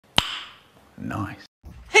Nice.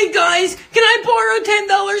 Hey guys, can I borrow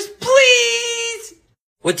 $10, please?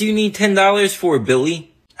 What do you need $10 for,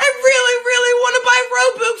 Billy? I really want to buy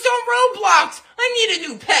Robux on Roblox. I need a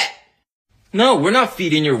new pet. No, we're not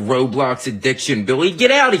feeding your Roblox addiction, Billy.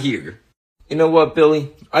 Get out of here. You know what,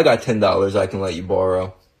 Billy? I got $10 I can let you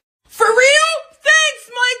borrow. For real? Thanks,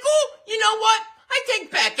 Michael. You know what? I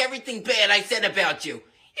take back everything bad I said about you.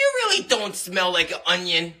 You really don't smell like an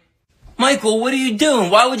onion. Michael, what are you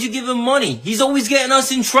doing? Why would you give him money? He's always getting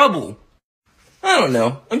us in trouble. I don't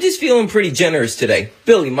know. I'm just feeling pretty generous today.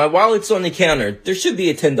 Billy, my wallet's on the counter. There should be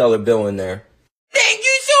a $10 bill in there. Thank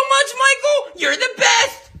you so much, Michael. You're the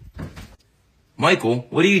best. Michael,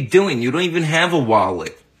 what are you doing? You don't even have a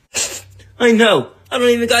wallet. I know. I don't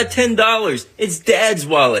even got $10. It's Dad's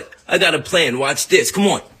wallet. I got a plan. Watch this. Come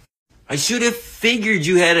on. I should have figured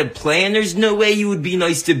you had a plan. There's no way you would be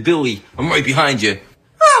nice to Billy. I'm right behind you.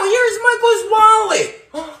 Oh, here's Michael's wallet.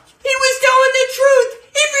 He was telling the truth.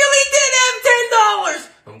 He really did have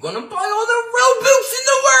 $10. I'm gonna buy all the Robux in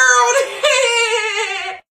the world.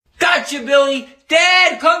 Gotcha, Billy.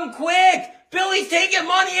 Dad, come quick. Billy's taking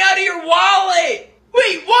money out of your wallet.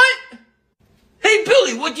 Wait, what? Hey,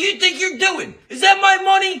 Billy, what do you think you're doing? Is that my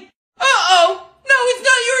money? Uh-oh. No, it's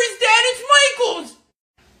not yours, Dad. It's Michael's.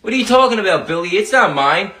 What are you talking about, Billy? It's not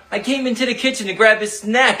mine. I came into the kitchen to grab a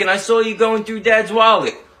snack and I saw you going through Dad's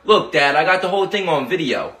wallet. Look, Dad, I got the whole thing on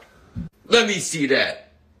video. Let me see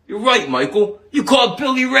that. You're right, Michael. You caught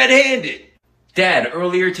Billy red-handed. Dad,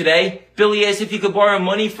 earlier today, Billy asked if he could borrow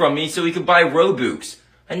money from me so he could buy Robux.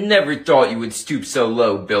 I never thought you would stoop so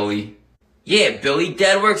low, Billy. Yeah, Billy,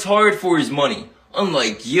 Dad works hard for his money.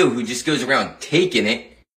 Unlike you, who just goes around taking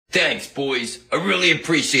it. Thanks, boys. I really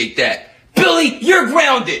appreciate that. Billy, you're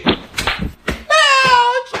grounded!